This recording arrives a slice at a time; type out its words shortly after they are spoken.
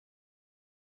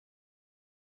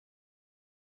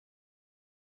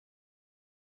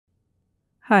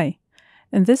Hi,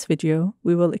 in this video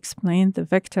we will explain the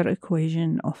vector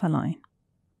equation of a line.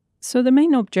 So the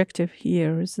main objective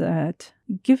here is that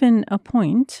given a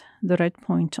point, the red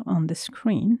point on the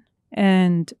screen,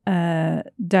 and a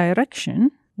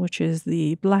direction, which is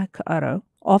the black arrow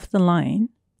of the line,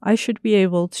 I should be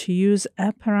able to use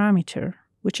a parameter,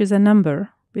 which is a number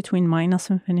between minus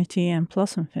infinity and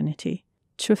plus infinity,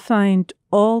 to find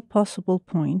all possible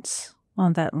points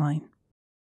on that line.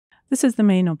 This is the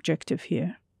main objective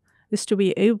here, is to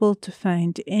be able to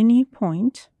find any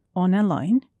point on a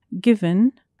line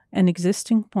given an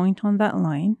existing point on that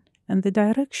line and the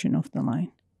direction of the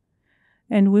line.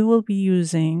 And we will be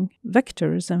using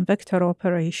vectors and vector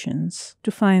operations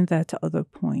to find that other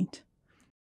point.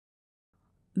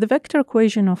 The vector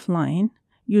equation of line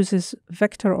uses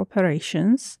vector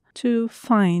operations to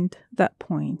find that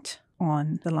point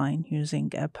on the line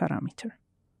using a parameter.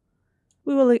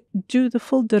 We will do the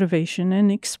full derivation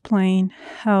and explain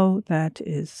how that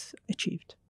is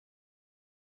achieved.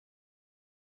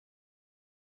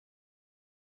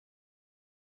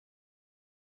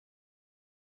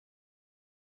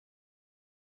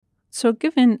 So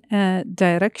given a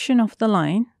direction of the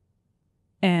line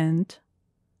and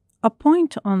a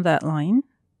point on that line,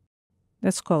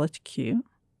 let's call it Q,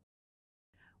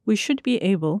 we should be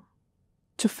able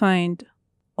to find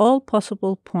all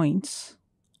possible points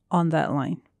on that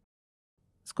line.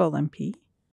 Let's call them P,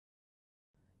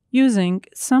 using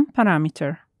some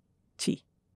parameter T.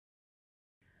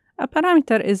 A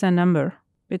parameter is a number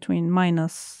between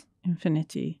minus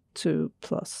infinity to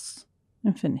plus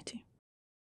infinity.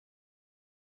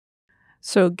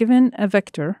 So given a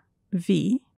vector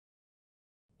V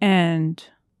and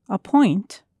a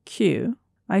point Q,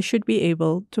 I should be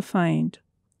able to find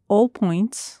all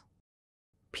points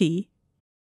P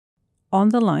on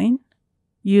the line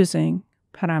using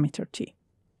parameter T.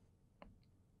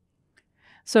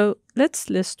 So let's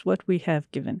list what we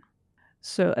have given.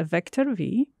 So a vector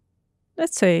V,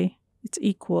 let's say it's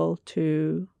equal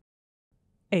to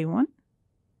A1,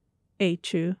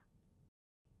 A2,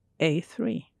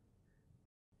 A3.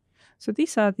 So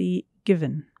these are the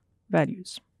given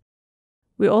values.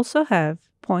 We also have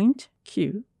point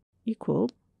Q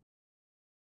equal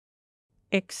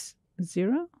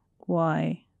x0,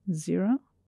 y0,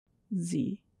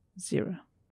 z0.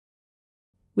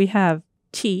 We have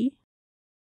T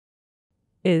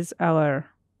is our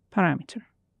parameter.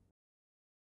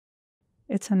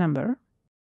 It's a number,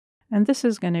 and this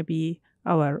is going to be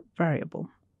our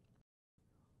variable.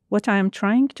 What I am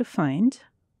trying to find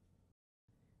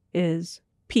is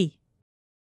P.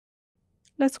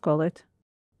 Let's call it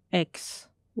x,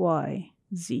 y,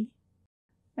 z.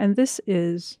 And this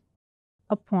is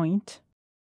a point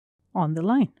on the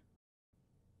line.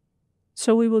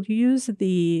 So we will use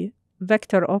the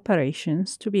vector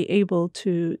operations to be able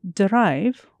to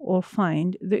derive or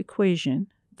find the equation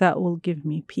that will give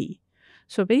me P.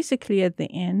 So basically at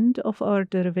the end of our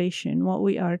derivation, what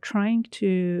we are trying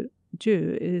to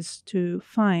do is to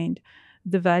find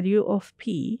the value of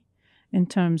P in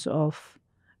terms of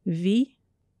V,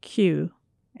 Q,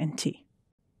 and T.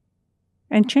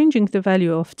 And changing the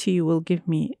value of T will give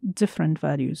me different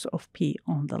values of P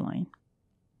on the line.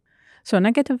 So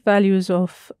negative values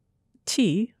of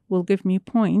T will give me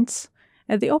points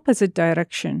at the opposite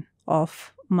direction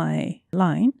of my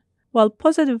line, while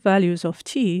positive values of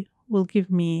T will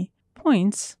give me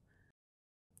points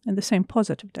in the same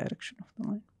positive direction of the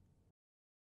line.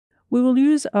 We will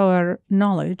use our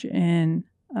knowledge in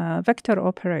vector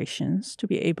operations to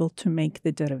be able to make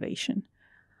the derivation.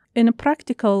 In a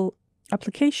practical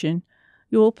application,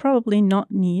 you will probably not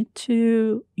need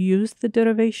to use the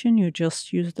derivation, you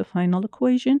just use the final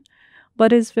equation,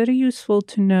 but it's very useful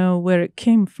to know where it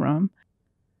came from.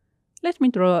 Let me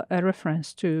draw a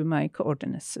reference to my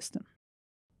coordinate system.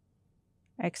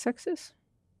 X-axis,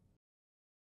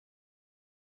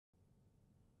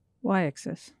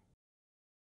 y-axis,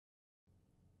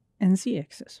 and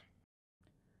z-axis.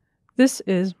 This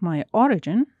is my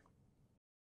origin,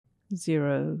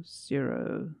 0,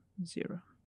 0, 0.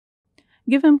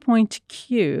 Given point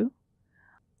Q,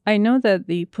 I know that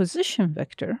the position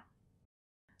vector,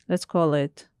 let's call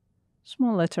it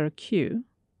small letter q,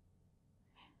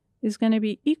 is going to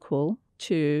be equal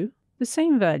to the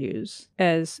same values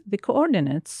as the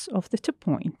coordinates of the tip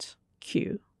point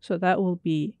Q. So that will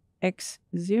be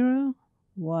x0,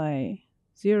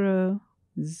 y0,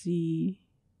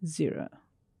 z0.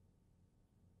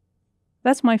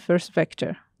 That's my first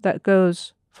vector that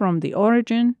goes from the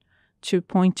origin to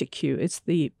point Q. It's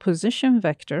the position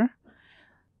vector.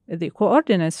 The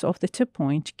coordinates of the tip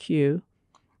point Q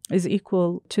is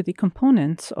equal to the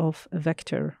components of a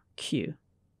vector Q.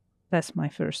 That's my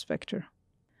first vector.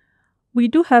 We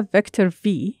do have vector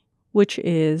v, which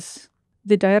is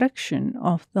the direction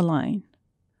of the line.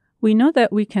 We know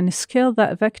that we can scale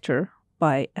that vector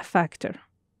by a factor.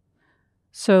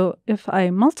 So if I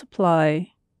multiply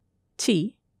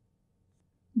t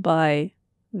by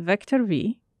vector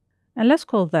v, and let's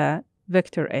call that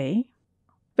vector a,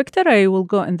 vector a will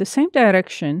go in the same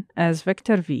direction as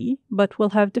vector v, but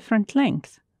will have different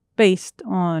length based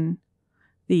on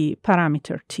the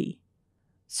parameter t.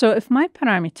 So if my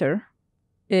parameter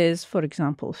is, for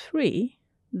example, 3,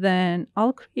 then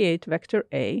I'll create vector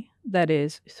a that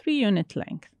is 3 unit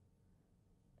length.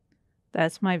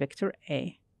 That's my vector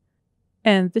a.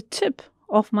 And the tip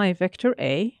of my vector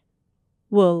a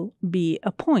will be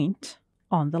a point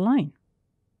on the line.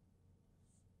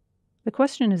 The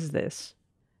question is this: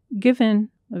 given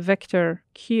vector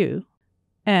q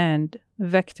and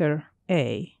vector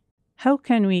a, how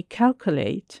can we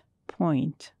calculate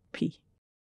point p?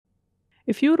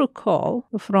 If you recall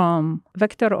from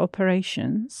vector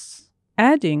operations,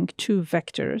 adding two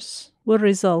vectors will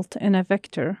result in a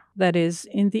vector that is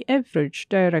in the average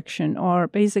direction, or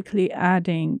basically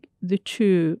adding the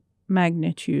two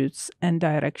magnitudes and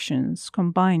directions,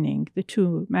 combining the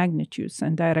two magnitudes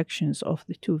and directions of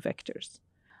the two vectors.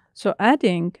 So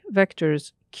adding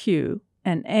vectors q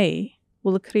and a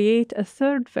will create a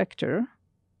third vector.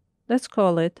 Let's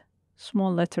call it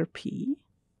small letter p.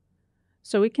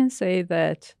 So we can say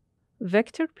that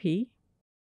vector p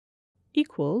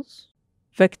equals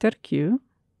vector q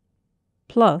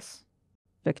plus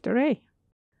vector a.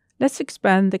 Let's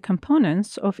expand the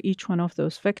components of each one of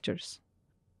those vectors.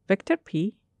 Vector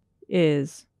p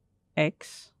is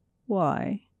x,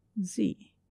 y,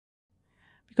 z.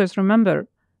 Because remember,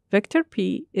 vector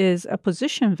p is a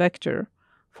position vector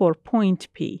for point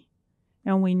p.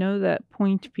 And we know that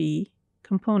point p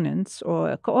components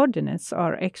or coordinates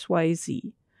are x, y,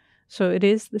 z. So it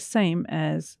is the same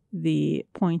as the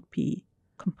point p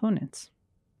components.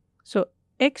 So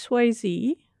x, y,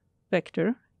 z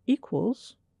vector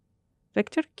equals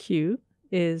vector q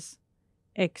is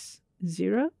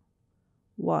x0,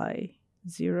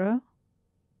 y0,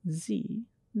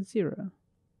 z0.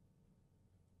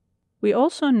 We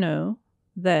also know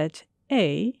that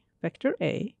a, vector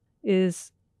a,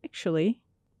 is actually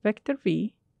vector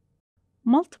v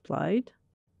multiplied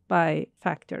by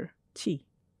factor t.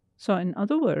 So in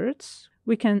other words,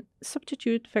 we can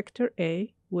substitute vector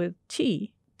a with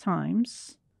t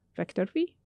times vector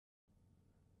v.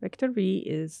 Vector v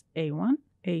is a1,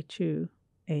 a2,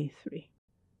 a3.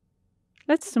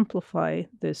 Let's simplify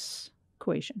this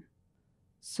equation.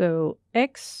 So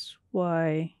x,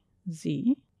 y,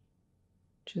 z,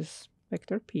 which is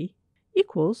vector p,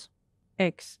 equals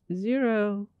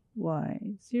x0,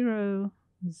 y0,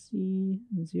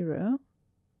 z0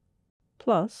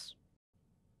 plus,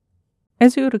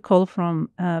 as you recall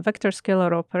from vector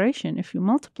scalar operation, if you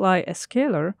multiply a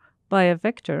scalar by a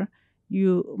vector,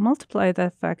 you multiply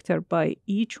that factor by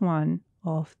each one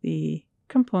of the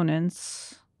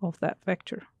components of that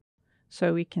vector.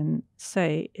 So we can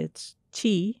say it's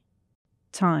t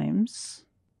times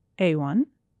a1,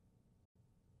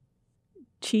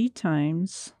 t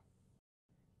times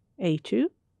a2,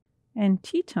 and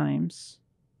t times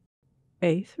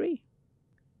a3.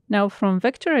 Now from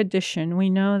vector addition, we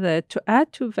know that to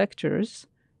add two vectors,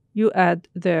 you add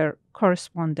their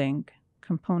corresponding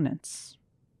components.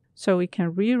 So we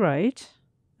can rewrite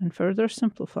and further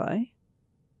simplify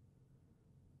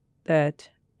that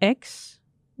x,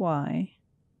 y,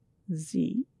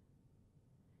 z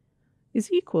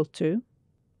is equal to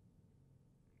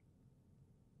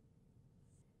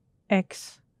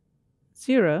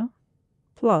x0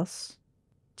 plus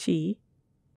t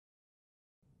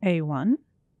a1,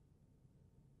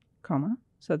 comma.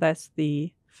 So that's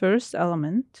the first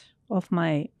element of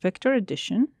my vector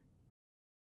addition.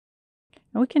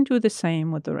 And we can do the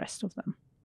same with the rest of them.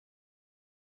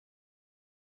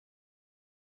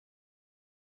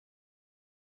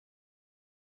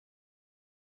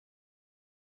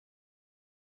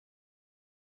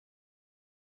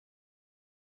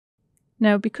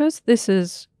 Now, because this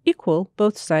is equal,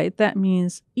 both sides, that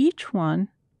means each one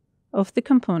of the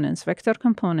components, vector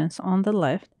components on the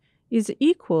left, is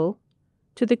equal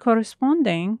to the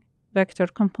corresponding vector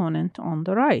component on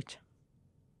the right.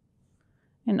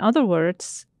 In other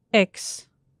words, x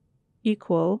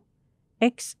equal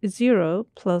x0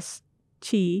 plus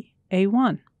t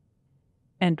a1,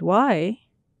 and y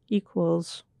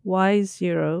equals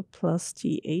y0 plus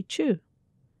t a2,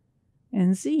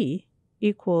 and z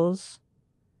equals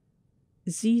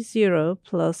z0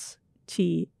 plus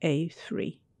t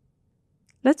a3.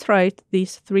 Let's write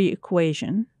these three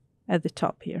equations at the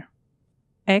top here.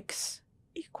 x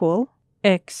equal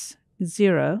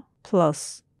x0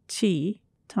 plus t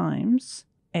times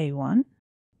a1,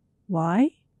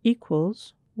 y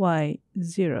equals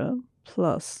y0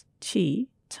 plus t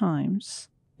times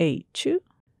a2,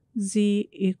 z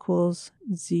equals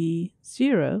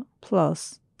z0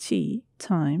 plus t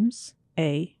times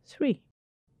a3.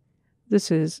 This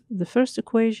is the first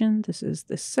equation, this is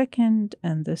the second,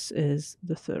 and this is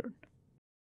the third.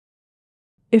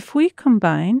 If we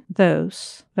combine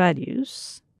those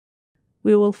values,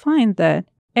 we will find that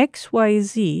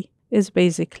xyz is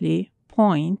basically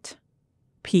point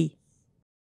P.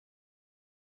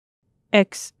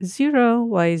 x0,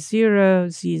 y0,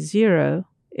 z0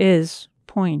 is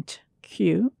point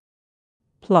Q,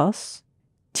 plus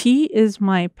t is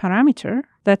my parameter,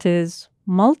 that is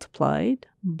multiplied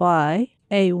by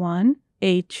a1,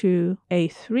 a2,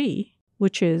 a3,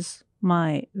 which is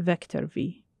my vector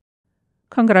v.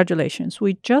 Congratulations,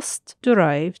 we just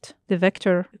derived the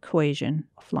vector equation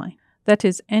of line. That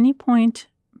is, any point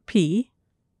P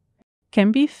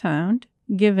can be found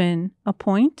given a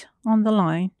point on the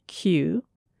line Q,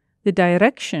 the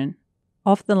direction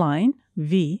of the line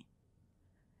V,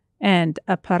 and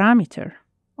a parameter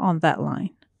on that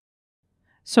line.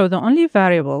 So the only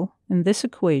variable in this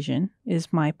equation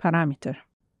is my parameter.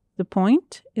 The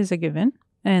point is a given,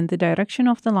 and the direction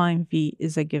of the line V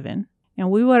is a given. And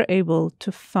we were able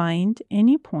to find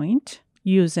any point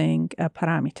using a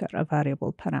parameter, a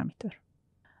variable parameter.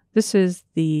 This is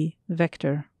the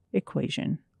vector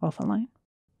equation of a line.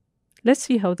 Let's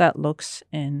see how that looks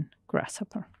in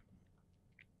Grasshopper.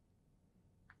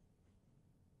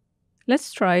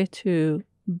 Let's try to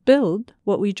build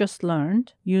what we just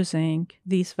learned using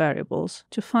these variables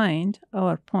to find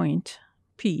our point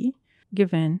P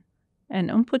given an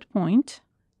input point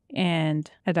and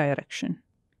a direction,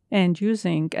 and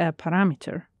using a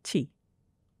parameter t.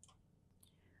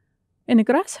 In a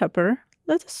Grasshopper,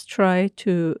 let us try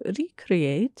to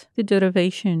recreate the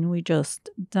derivation we just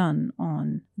done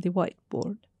on the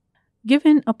whiteboard.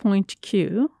 Given a point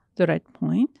Q, the red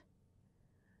point,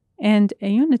 and a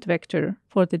unit vector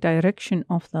for the direction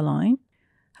of the line,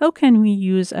 how can we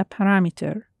use a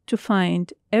parameter to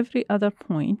find every other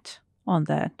point on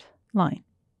that line?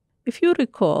 If you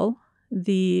recall,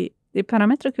 the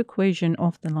parametric equation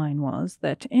of the line was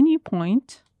that any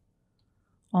point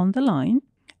on the line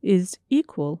is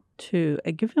equal to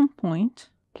a given point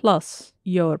plus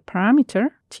your parameter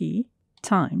t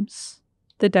times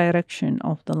the direction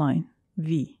of the line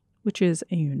v, which is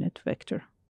a unit vector.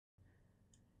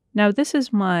 Now this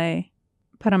is my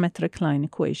parametric line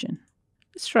equation.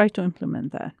 Let's try to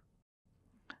implement that.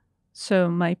 So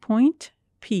my point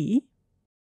P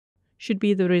should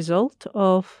be the result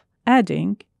of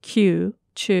adding Q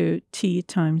to T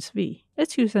times V.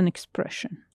 Let's use an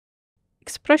expression.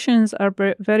 Expressions are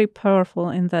very powerful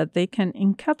in that they can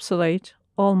encapsulate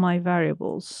all my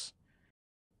variables.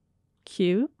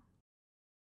 Q,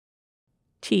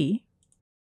 T,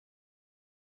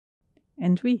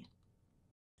 and V.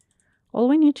 All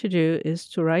we need to do is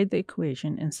to write the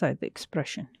equation inside the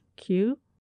expression. Q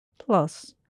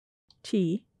plus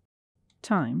T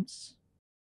times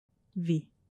V.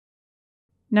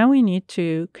 Now we need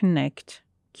to connect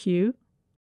Q,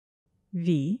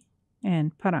 V,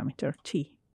 and parameter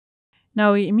T.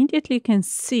 Now we immediately can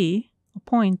see a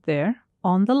point there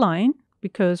on the line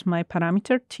because my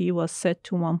parameter T was set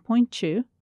to 1.2.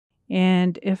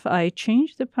 And if I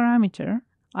change the parameter,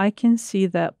 I can see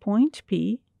that point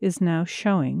P is now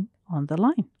showing on the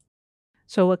line.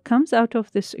 So what comes out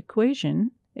of this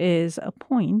equation is a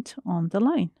point on the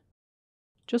line.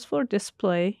 Just for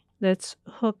display, let's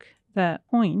hook that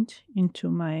point into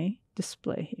my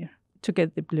display here to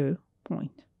get the blue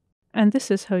point. And this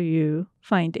is how you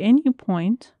find any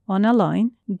point on a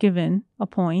line given a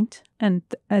point and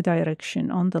a direction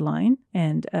on the line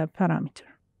and a parameter.